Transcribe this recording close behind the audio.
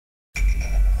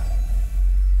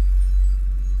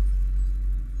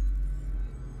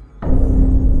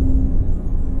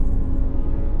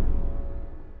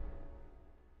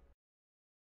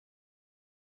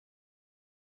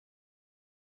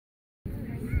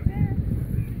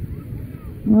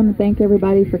want to thank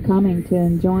everybody for coming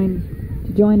to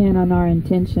join in on our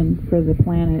intention for the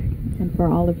planet and for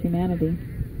all of humanity.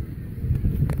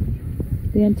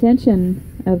 The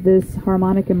intention of this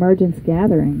Harmonic Emergence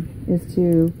gathering is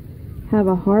to have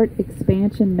a heart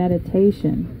expansion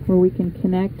meditation where we can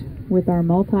connect with our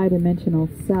multidimensional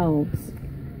selves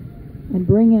and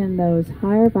bring in those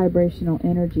higher vibrational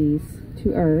energies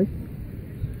to Earth,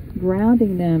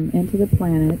 grounding them into the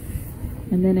planet,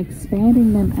 and then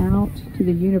expanding them out to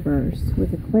the universe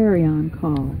with a clarion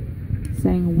call,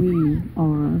 saying we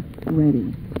are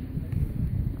ready.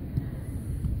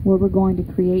 What we're going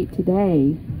to create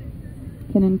today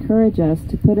can encourage us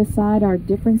to put aside our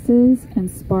differences and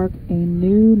spark a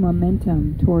new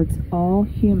momentum towards all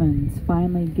humans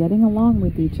finally getting along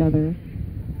with each other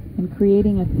and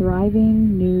creating a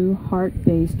thriving new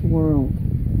heart-based world.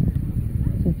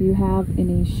 So if you have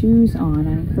any shoes on,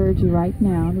 I encourage you right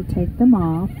now to take them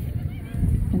off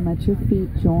and let your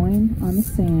feet join on the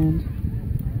sand,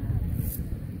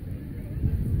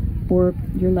 or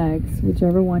your legs,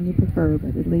 whichever one you prefer,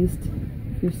 but at least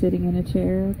if you're sitting in a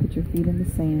chair, put your feet in the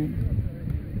sand.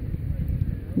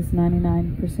 This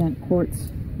 99%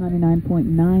 quartz,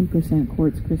 99.9%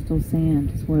 quartz crystal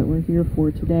sand is what we're here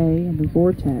for today, and the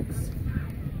vortex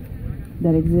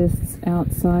that exists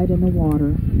outside in the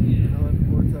water.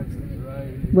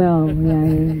 Well,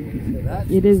 yeah,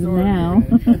 it is now.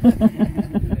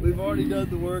 We've already done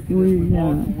the work, and as we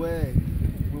walked away,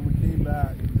 when we came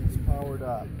back, it's powered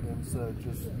up, and so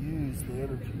just use the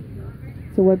energy here.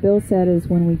 So what Bill said is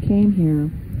when we came here,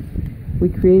 we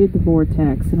created the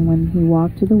vortex, and when he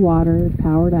walked to the water, it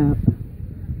powered up,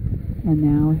 and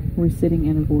now we're sitting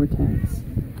in a vortex.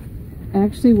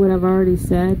 Actually, what I've already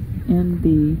said in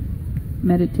the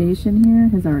meditation here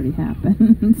has already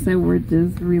happened, so we're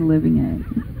just reliving it.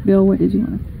 Bill, what did you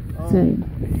want to say?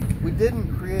 We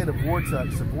didn't create a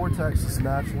vortex. The vortex is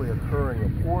naturally occurring. A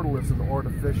portal is an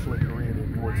artificially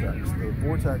created vortex. The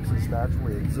vortex is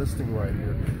naturally existing right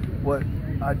here. What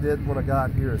I did when I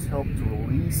got here is help to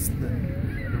release the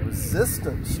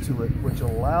resistance to it, which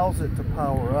allows it to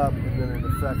power up, and then it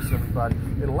affects everybody.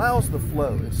 It allows the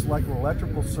flow. It's like an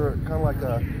electrical circuit, kind of like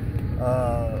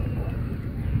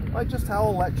like just how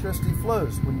electricity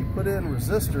flows. When you put in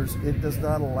resistors, it does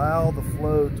not allow the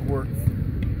flow to work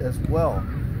as well.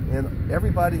 And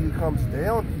everybody who comes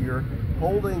down here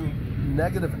holding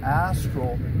negative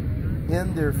astral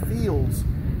in their fields,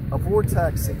 a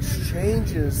vortex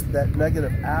exchanges that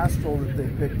negative astral that they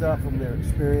picked up from their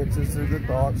experiences or the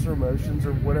thoughts or emotions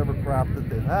or whatever crap that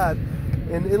they've had,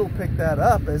 and it'll pick that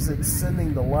up as it's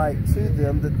sending the light to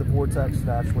them that the vortex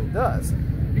naturally does.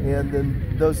 And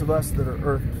then those of us that are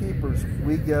earth keepers,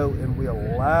 we go and we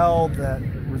allow that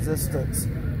resistance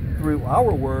through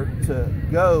our work to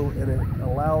go, and it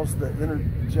allows the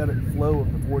energetic flow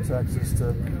of the vortexes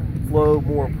to flow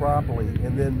more properly.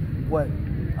 And then what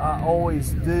I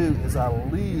always do is I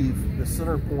leave the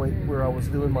center point where I was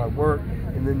doing my work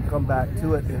and then come back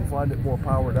to it and find it more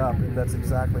powered up, and that's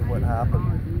exactly what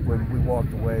happened when we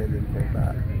walked away and then came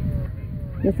back.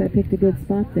 Guess I picked a good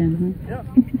spot then, huh? Yep.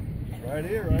 Right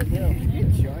here, right now.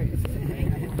 Good choice.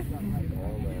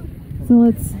 So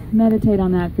let's meditate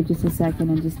on that for just a second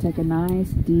and just take a nice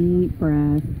deep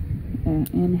breath.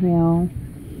 Inhale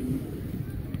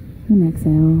and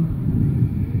exhale.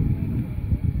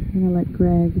 I'm going to let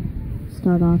Greg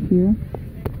start off here.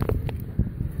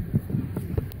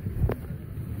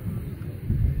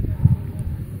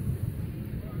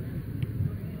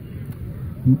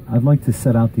 I'd like to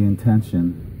set out the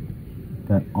intention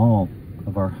that all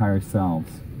of our higher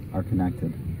selves are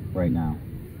connected right now.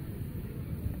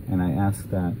 And I ask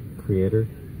that Creator,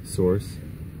 Source,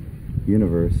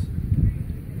 Universe,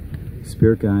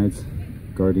 Spirit Guides,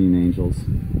 Guardian Angels,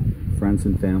 friends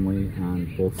and family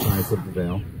on both sides of the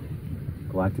veil,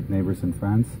 galactic neighbors and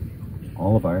friends,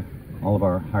 all of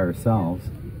our higher selves,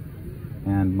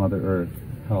 and Mother Earth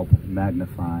help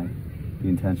magnify the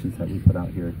intentions that we put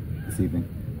out here this evening.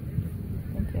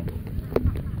 Thank you.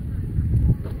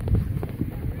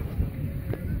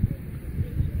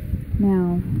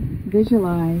 Now,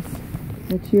 visualize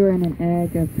that you're in an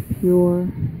egg of pure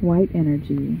white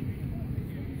energy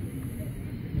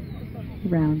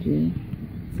around you.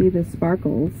 See the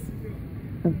sparkles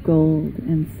of gold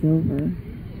and silver.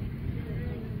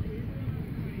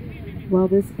 While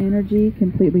this energy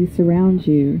completely surrounds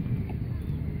you,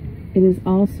 it is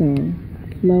also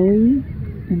flowy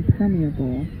and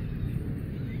permeable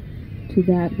to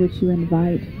that which you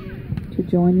invite to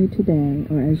join you today,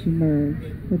 or as you merge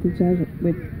with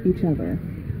each other.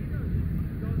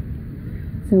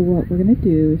 So what we're going to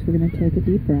do is we're going to take a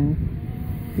deep breath,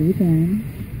 breathe in,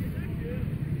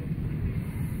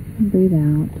 Breathe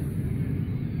out.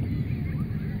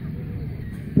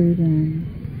 Breathe in.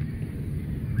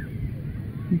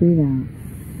 Breathe out.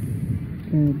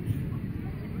 Good.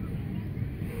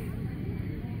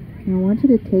 Now I want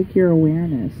you to take your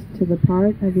awareness to the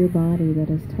part of your body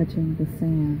that is touching the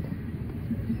sand.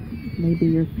 Maybe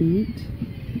your feet,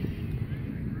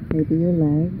 maybe your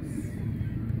legs.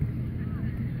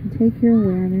 And take your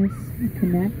awareness and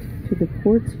connect to the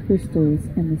quartz crystals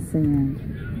in the sand.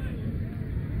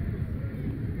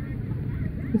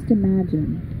 Just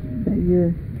imagine that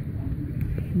you're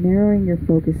narrowing your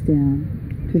focus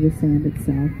down to the sand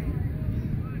itself.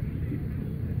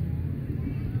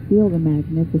 Feel the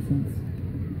magnificence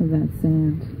of that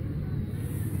sand.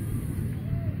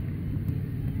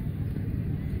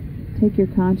 Take your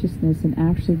consciousness and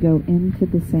actually go into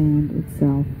the sand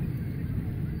itself.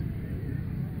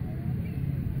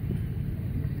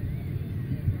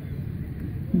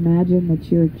 Imagine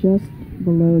that you're just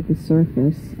below the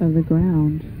surface of the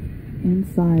ground,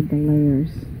 inside the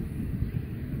layers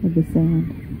of the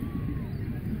sand.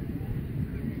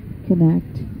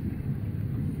 Connect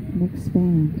and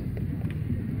expand.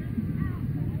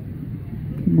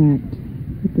 Connect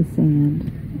with the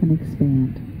sand and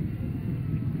expand.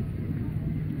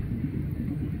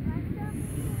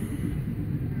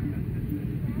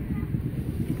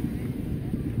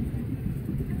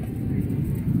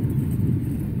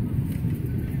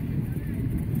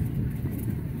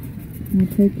 Now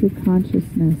take your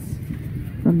consciousness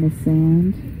from the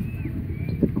sand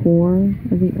to the core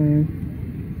of the earth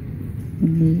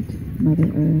and meet Mother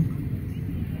Earth.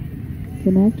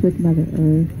 Connect with Mother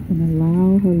Earth and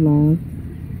allow her love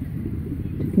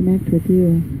to connect with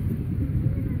you.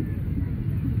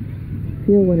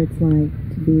 Feel what it's like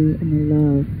to be in the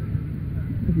love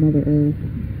of Mother Earth.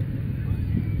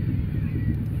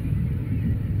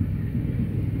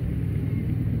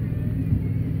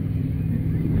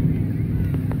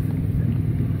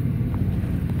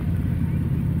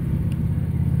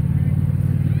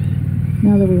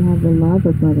 Now that we have the love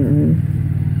of Mother Earth,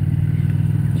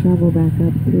 travel back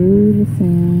up through the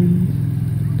sand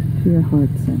to your heart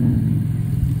center.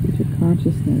 Get your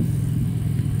consciousness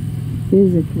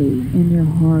physically in your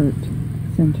heart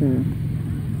center.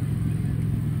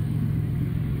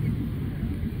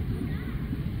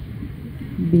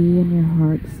 Be in your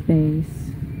heart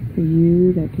space. For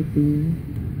you, that could be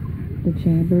the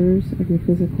chambers of your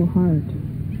physical heart.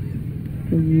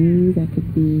 For you, that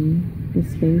could be the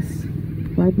space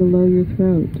right below your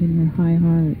throat in your high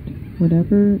heart.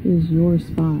 Whatever is your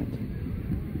spot,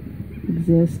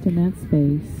 exist in that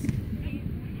space.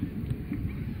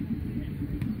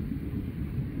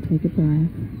 Take a breath.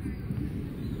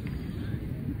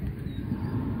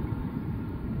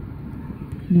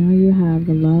 Now you have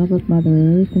the love of Mother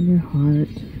Earth in your heart.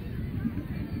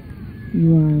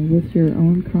 You are with your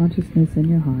own consciousness in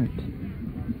your heart.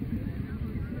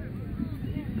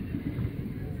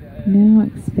 Now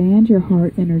expand your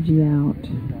heart energy out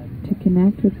to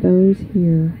connect with those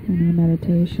here in our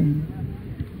meditation.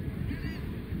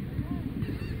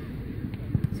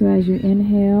 So as you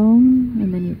inhale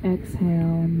and then you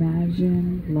exhale,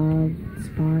 imagine love,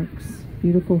 sparks,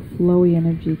 beautiful flowy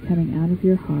energy coming out of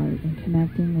your heart and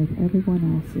connecting with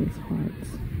everyone else's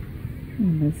hearts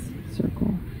in this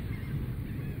circle.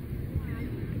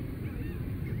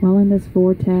 While in this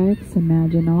vortex,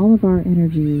 imagine all of our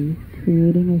energy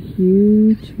creating a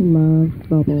huge love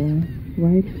bubble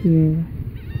right here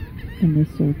in this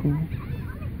circle.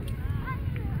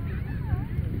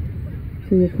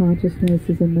 So your consciousness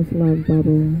is in this love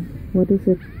bubble. What does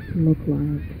it look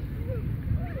like?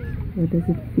 What does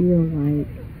it feel like?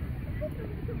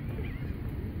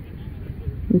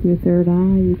 With your third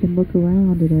eye, you can look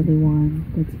around at everyone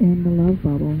that's in the love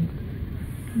bubble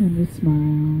and you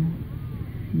smile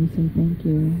and you say thank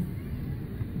you.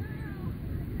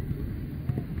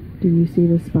 Do you see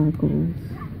the sparkles?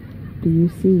 Do you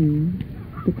see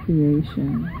the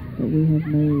creation that we have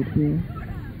made here?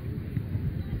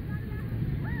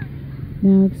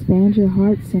 Now expand your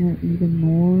heart center even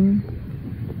more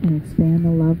and expand the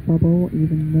love bubble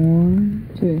even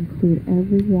more to include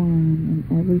everyone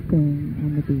and everything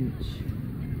on the beach.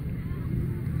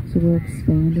 So we're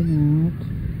expanding out,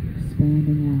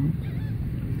 expanding out,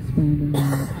 expanding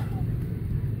out.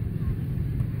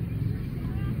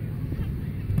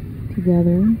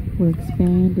 Together, we're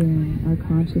expanding our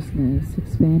consciousness,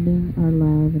 expanding our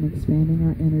love, and expanding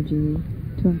our energy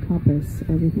to encompass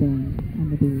everything on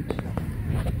the beach.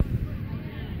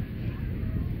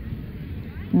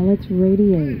 Now let's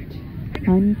radiate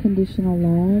unconditional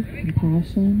love,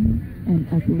 compassion, and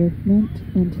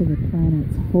upliftment into the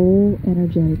planet's whole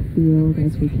energetic field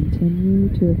as we continue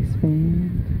to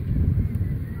expand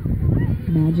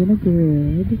Imagine a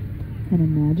grid and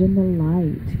imagine the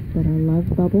light that our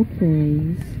love bubble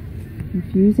carries,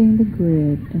 infusing the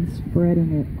grid and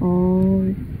spreading it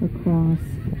all across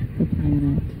the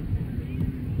planet.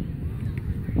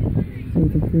 So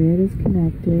the grid is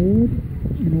connected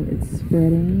and it's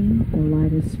spreading, the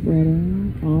light is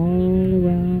spreading all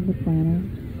around the planet,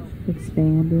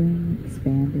 expanding,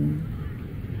 expanding.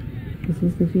 This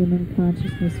is the human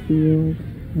consciousness field,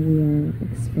 and we are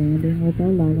expanding with our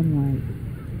love and light.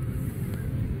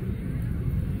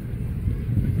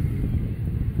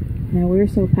 Now we're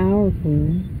so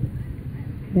powerful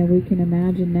that we can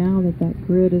imagine now that that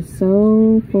grid is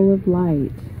so full of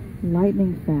light,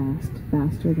 lightning fast,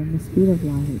 faster than the speed of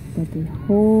light, that the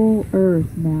whole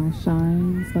earth now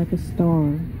shines like a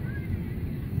star.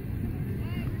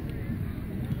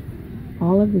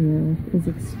 All of the earth is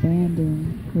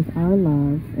expanding with our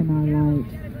love and our light.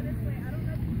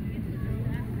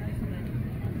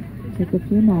 Take a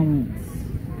few moments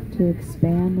to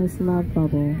expand this love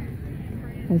bubble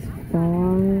as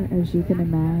far as you can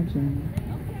imagine,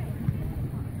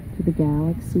 to the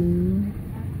galaxy,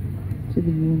 to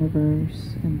the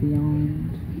universe and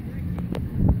beyond.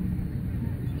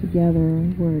 Together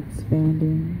we're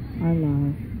expanding our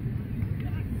love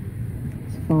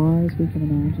as far as we can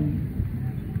imagine.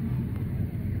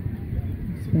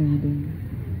 Expanding.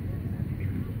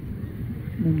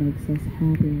 It makes us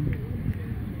happy.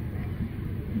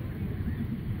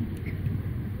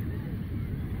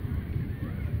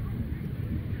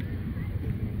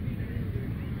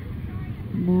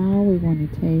 Now we want to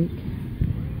take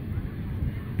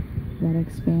that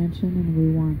expansion and we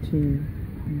want to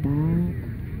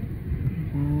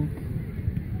come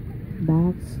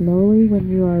back slowly when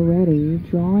you are ready,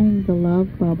 drawing the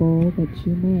love bubble that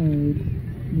you made.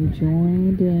 You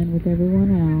joined in with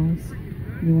everyone else.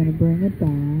 You want to bring it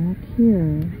back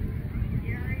here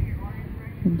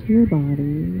into your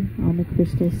body on the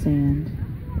crystal sand.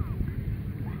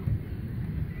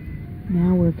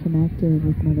 Now we're connected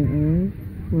with Mother Earth.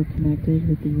 We're connected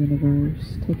with the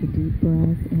universe. Take a deep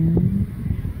breath in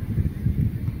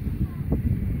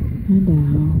and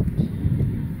out.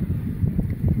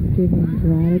 Giving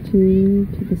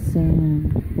gratitude to the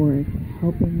sand for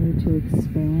helping you to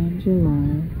expand your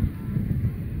life.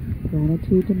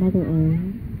 Gratitude to Mother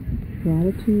Earth.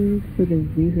 Gratitude for the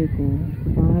vehicle,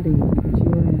 the body that you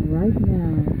are in right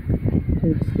now to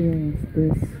experience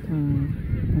this time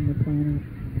on the planet.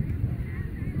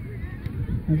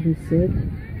 As we sit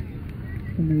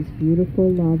in these beautiful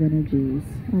love energies,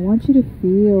 I want you to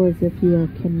feel as if you are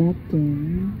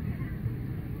connecting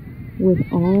with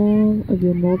all of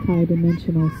your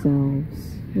multi-dimensional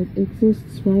selves. It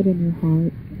exists right in your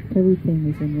heart. Everything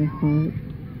is in your heart.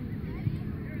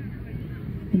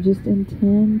 And just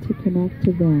intend to connect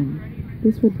to them.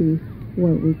 This would be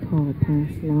what we call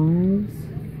past lives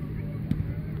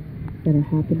that are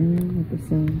happening at the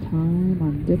same time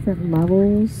on different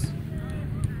levels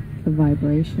of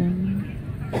vibration.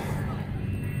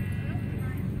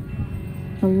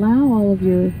 Allow all of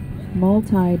your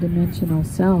multi-dimensional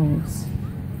selves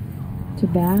to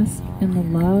bask in the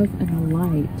love and the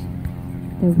light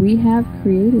that we have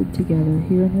created together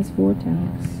here in this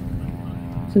vortex,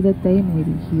 so that they may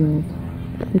be healed,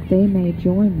 that they may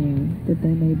join you, that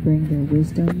they may bring their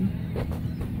wisdom,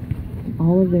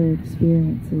 all of their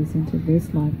experiences into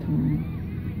this lifetime,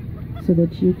 so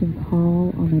that you can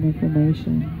call on that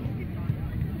information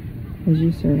as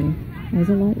you serve as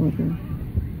a light worker.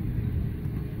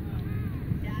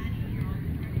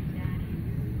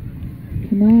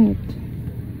 Connect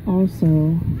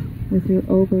also with your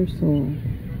oversoul.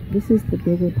 This is the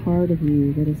bigger part of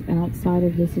you that is outside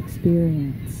of this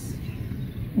experience,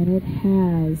 and it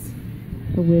has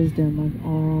the wisdom of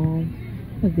all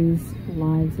of these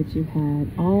lives that you've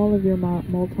had. All of your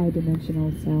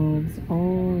multi-dimensional selves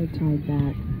all are tied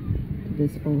back to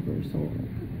this oversoul.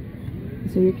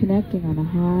 So you're connecting on a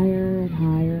higher and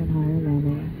higher and higher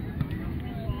level,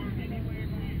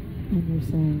 and you're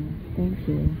saying, thank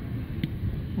you,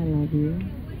 I love you.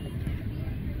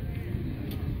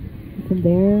 And from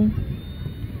there,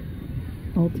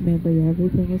 ultimately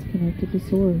everything is connected to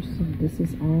Source, and this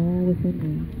is all within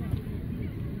you.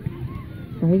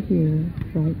 Right here,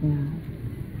 right now,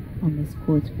 on this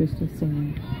quartz crystal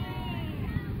sand.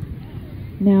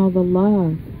 Now the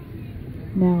love,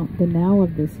 the now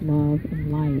of this love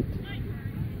and light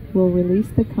will release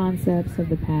the concepts of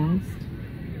the past.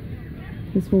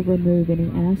 This will remove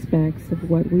any aspects of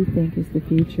what we think is the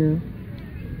future,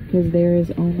 because there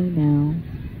is only now.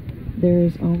 There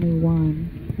is only one,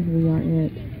 and we are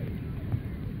it.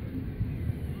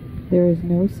 There is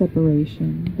no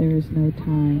separation. There is no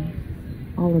time.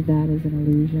 All of that is an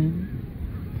illusion.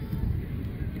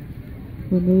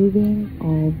 Removing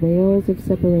all veils of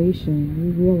separation,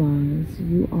 you realize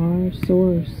you are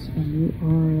source and you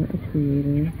are a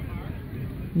creator.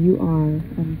 You are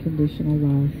unconditional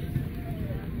love.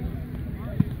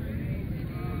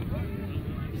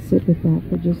 Sit with that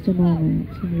for just a moment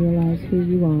and realize who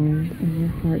you are in your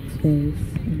heart space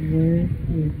and where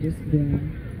you've just been.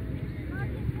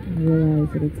 And realize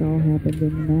that it's all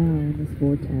happening now in this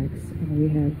vortex, and we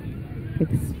have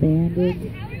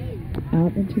expanded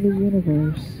out into the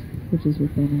universe which is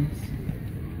within us.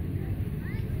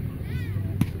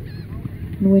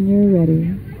 And when you're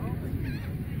ready,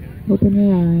 open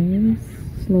your eyes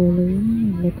slowly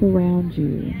and look around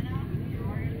you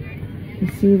to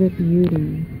see the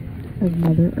beauty of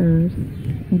Mother Earth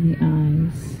in the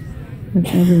eyes of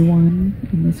everyone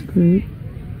in this group,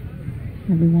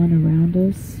 everyone around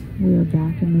us. We are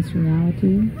back in this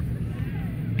reality,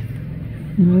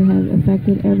 and we have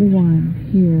affected everyone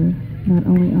here, not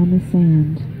only on the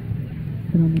sand,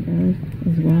 but on the earth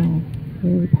as well.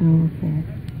 Very powerful.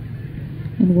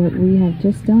 And what we have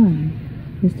just done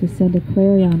is to send a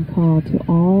clarion call to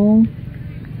all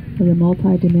of the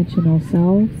multidimensional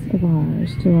selves of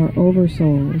ours, to our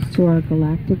oversouls, to our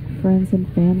galactic friends and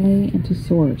family, and to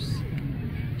Source,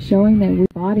 showing that we're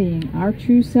embodying our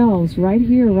true selves right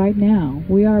here, right now.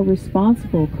 We are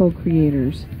responsible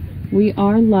co-creators. We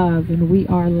are love and we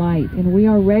are light, and we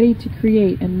are ready to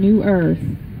create a new earth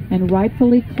and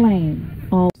rightfully claim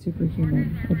all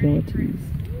superhuman abilities.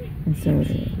 And so it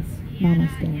is.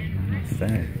 Namaste.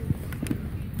 Namaste.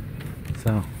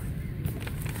 So,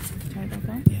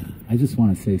 yeah, I just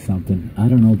want to say something. I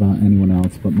don't know about anyone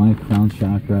else, but my crown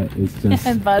chakra is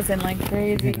just buzzing like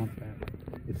crazy.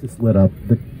 It's just lit up.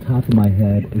 The top of my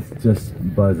head is just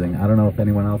buzzing. I don't know if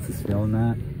anyone else is feeling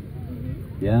that.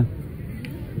 Yeah?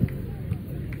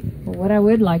 Well, what I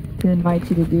would like to invite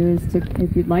you to do is to,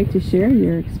 if you'd like to share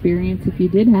your experience, if you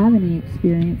did have any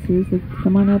experiences,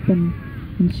 come on up and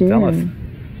share. Tell us.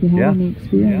 If you have any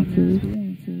experiences.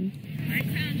 My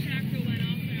crown chakra went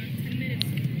off around 10 minutes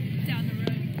down the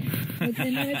road.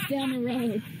 10 minutes down the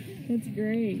road. That's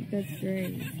great. That's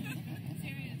great.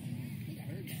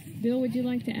 Bill, would you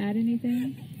like to add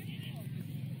anything?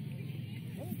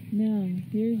 No,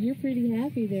 you're pretty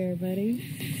happy there, buddy.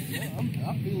 Well,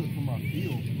 I feel it from my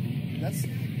field.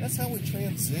 That's how we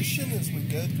transition as we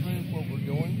go through what we're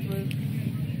going through.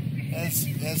 As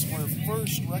we're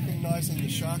first recognizing the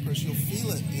chakras, you'll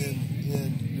feel it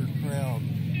in your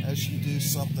crown as you do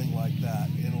something like that,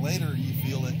 and later you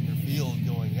feel it in your field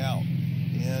going out.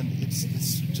 And it's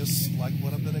just like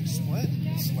what I've been explaining.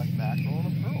 It's like mackerel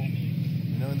and a pearl.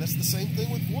 You know, and that's the same thing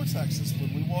with vortexes.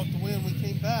 When we walked away and we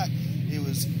came back, it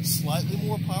was slightly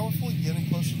more powerful. Getting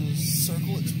closer to the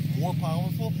circle, it's more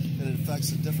powerful, and it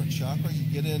affects a different chakra. You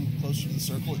get in closer to the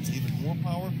circle, it's even more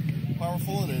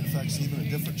powerful, and it affects even a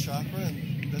different chakra,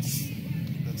 and that's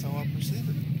how I perceive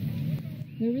it.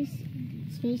 There was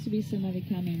supposed to be somebody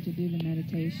coming to do the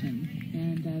meditation,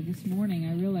 and this morning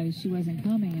I realized she wasn't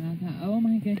coming, and I thought, oh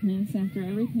my goodness, after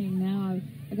everything now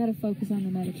I got to focus on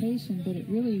the meditation. But it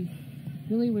really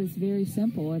was very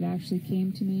simple. It actually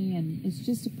came to me, and it's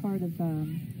just a part of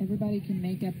everybody can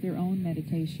make up their own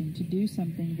meditation to do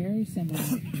something very similar.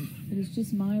 It is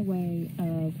just my way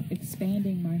of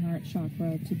expanding my heart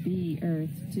chakra to be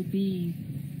Earth, to be,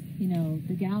 you know,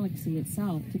 the galaxy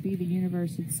itself, to be the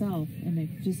universe itself,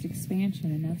 and just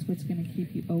expansion. And that's what's going to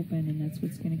keep you open, and that's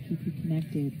what's going to keep you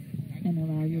connected and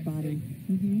allow your body.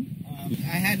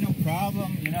 I had no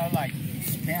problem, you know, like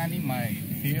expanding my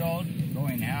field,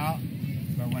 going out.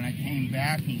 But when I came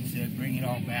back, he said, bring it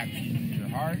all back to your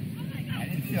heart. I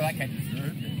didn't feel like I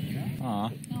deserved it, you know?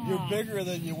 Aww. You're bigger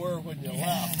than you were when you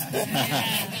left.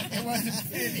 It wasn't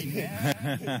fitting, man.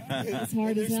 It's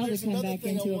hard as hell to come back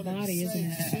into a body,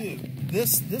 isn't it?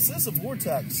 This is a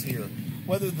vortex here.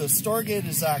 Whether the Stargate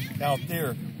is out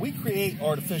there, we create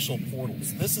artificial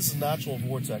portals. This is a natural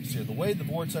vortex here. The way the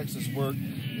vortexes work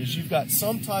is you've got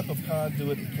some type of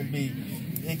conduit.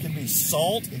 It can be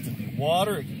salt, it can be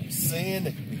water, it can be sand,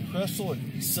 it can be crystal, it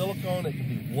can be silicone, it can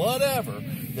be whatever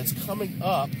that's coming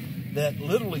up that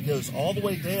literally goes all the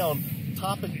way down,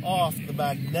 topping off the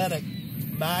magnetic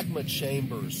magma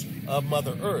chambers of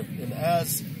Mother Earth. And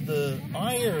as the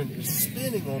iron is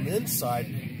spinning on the inside,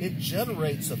 it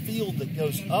generates a field that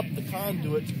goes up the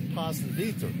conduit to positive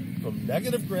ether, from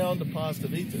negative ground to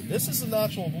positive ether. This is a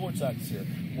natural vortex here.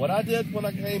 What I did when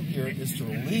I came here is to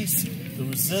release the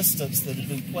resistance that had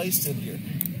been placed in here.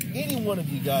 Any one of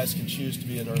you guys can choose to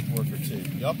be an earth worker too.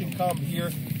 Y'all can come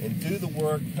here and do the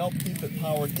work, help keep it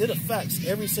powered. It affects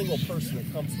every single person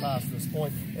that comes past this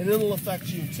point, and it'll affect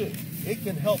you too. It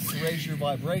can help to raise your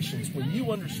vibrations when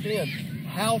you understand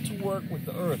how to work with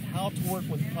the earth, how to work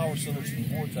with the power centers and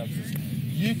vortexes.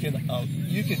 You can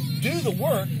do the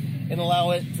work and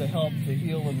allow it to help to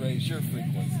heal and raise your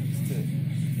frequencies too.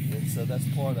 And so that's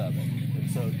part of it.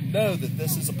 And so know that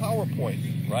this is a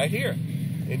PowerPoint right here,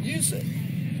 and use it.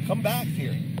 Come back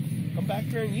here. Come back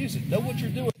here and use it. Know what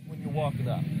you're doing when you're walking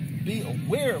up. Be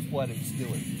aware of what it's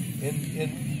doing.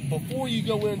 And before you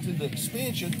go into the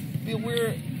expansion, be aware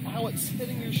of how it's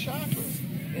hitting your chakras,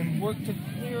 and work to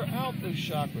clear out those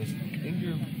chakras in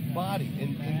your body.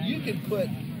 And you can put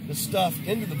the stuff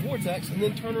into the vortex and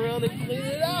then turn around and clean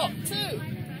it out too.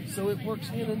 So it works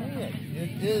hand in hand.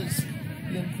 It is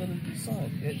the infinity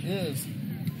sign. It is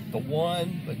the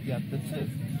one, but yet the two.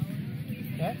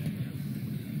 Okay?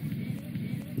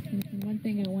 One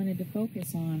thing I wanted to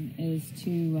focus on is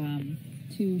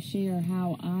to share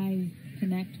how I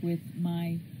connect with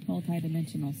my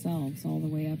multidimensional selves all the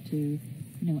way up to,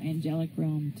 angelic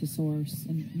realm, to source,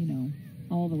 and,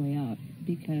 all the way up,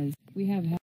 because we have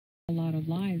had a lot of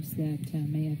lives that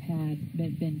may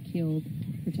have been killed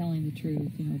for telling the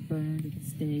truth, burned at the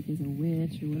stake as a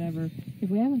witch or whatever. If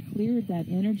we haven't cleared that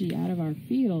energy out of our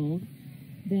field,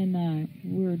 then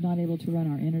we're not able to run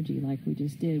our energy like we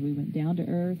just did. We went down to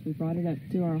earth, we brought it up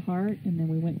to our heart, and then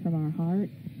we went from our heart,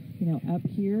 up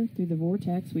here through the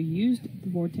vortex. We used the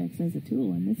vortex as a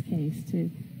tool in this case to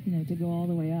go all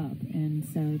the way up. And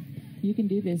so you can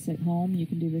do this at home. You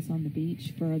can do this on the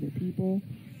beach for other people.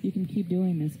 You can keep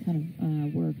doing this kind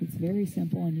of work. It's very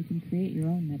simple, and you can create your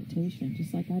own meditation,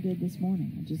 just like I did this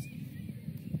morning. I just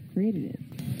created it.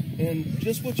 And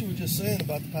just what you were just saying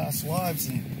about the past lives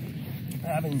and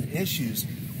having the issues,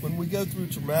 when we go through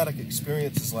traumatic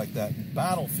experiences like that,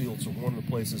 battlefields are one of the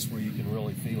places where you can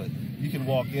really feel it. You can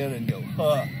walk in and go,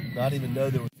 not even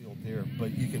know there was a field there,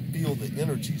 but you can feel the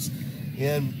energies.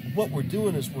 And what we're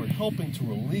doing is we're helping to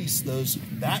release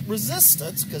that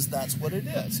resistance, because that's what it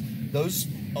is. Those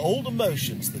old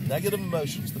emotions, the negative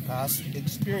emotions, the past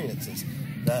experiences,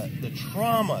 the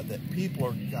trauma that people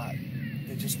are,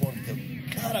 they just want to go,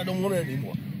 God, I don't want it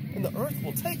anymore. And the earth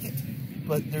will take it.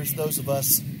 But there's those of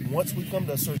us, once we come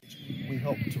to a certain age, we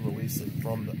help to release it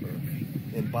from the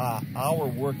earth. And by our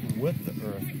working with the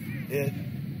earth, it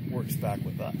works back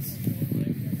with us.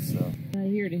 So we're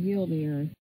here to heal the earth.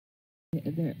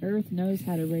 The earth knows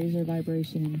how to raise her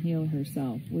vibration and heal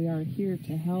herself. We are here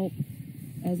to help,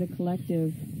 as a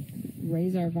collective,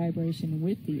 raise our vibration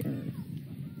with the earth.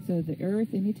 So the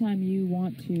earth, anytime you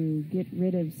want to get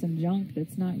rid of some junk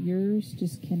that's not yours,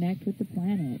 just connect with the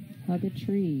planet, hug a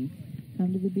tree,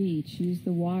 come to the beach, use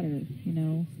the water,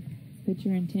 put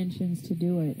your intentions to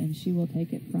do it, and she will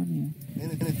take it from you.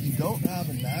 And if you don't have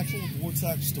a natural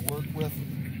vortex to work with,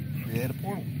 create a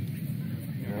portal.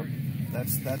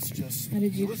 That's just... How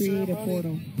did you create a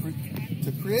portal?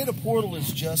 To create a portal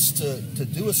is just to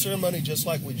do a ceremony just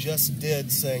like we just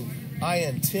did, saying, I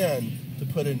intend to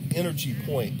put an energy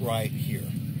point right here.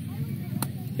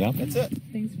 Yeah. That's it.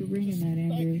 Thanks for bringing that,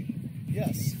 Andrew.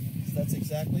 Yes, that's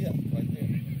exactly it, right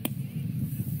there.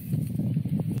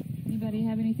 Anybody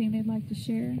have anything they'd like to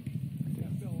share?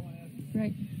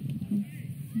 Right.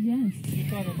 Yes. You're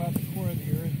talking about the core of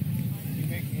the earth. You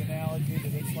make the analogy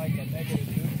that it's like a negative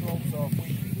neutral. So if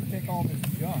we take all this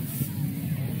junk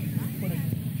and we put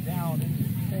it down into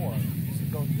the core,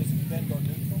 does it then go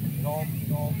neutral? It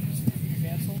all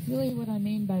cancels? Really what I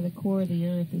mean by the core of the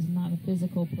earth is not a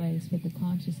physical place, but the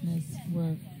consciousness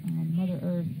where Mother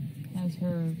Earth has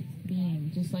her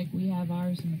being, just like we have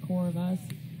ours in the core of us,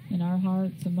 in our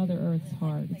heart, so Mother Earth's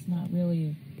heart. It's not really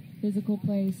a physical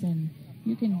place, and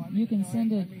you can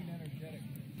send it.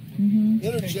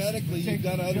 Energetically, you've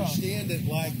got to understand it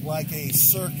like a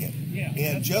circuit.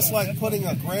 And just like putting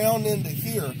a ground into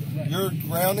here, you're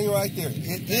grounding right there.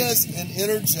 It is an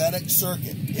energetic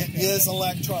circuit. It is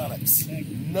electronics.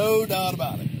 No doubt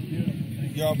about it.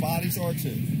 Your bodies are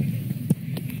too.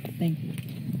 Thank you.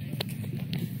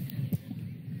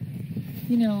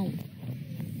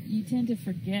 You tend to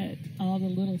forget all the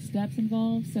little steps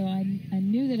involved, so I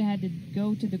knew that I had to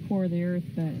go to the core of the earth,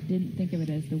 but didn't think of it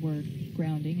as the word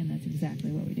grounding, and that's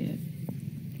exactly what we did.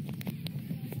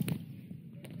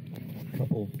 A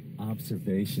couple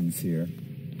observations here.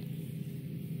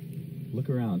 Look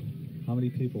around. How many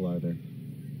people are there?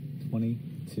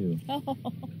 22.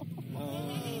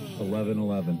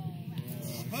 11.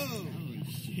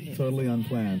 Totally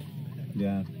unplanned.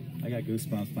 Yeah. I got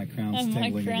goosebumps. My crown's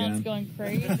tingling again. My crown's going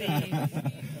crazy.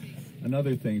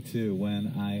 Another thing, too,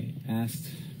 when I asked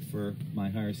for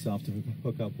my higher self to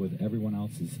hook up with everyone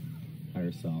else's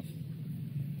higher self,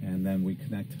 And then we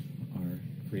connect our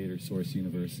creator, source,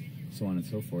 universe, so on and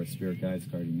so forth, spirit guides,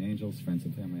 guardian angels, friends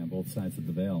and family on both sides of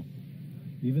the veil.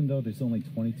 Even though there's only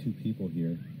 22 people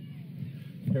here,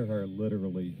 there are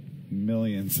literally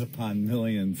millions upon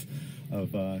millions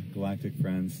of galactic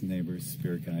friends, neighbors,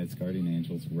 spirit guides, guardian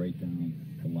angels right down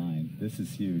the line. This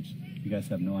is huge. You guys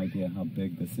have no idea how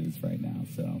big this is right now,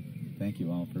 so thank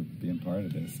you all for being part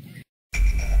of this.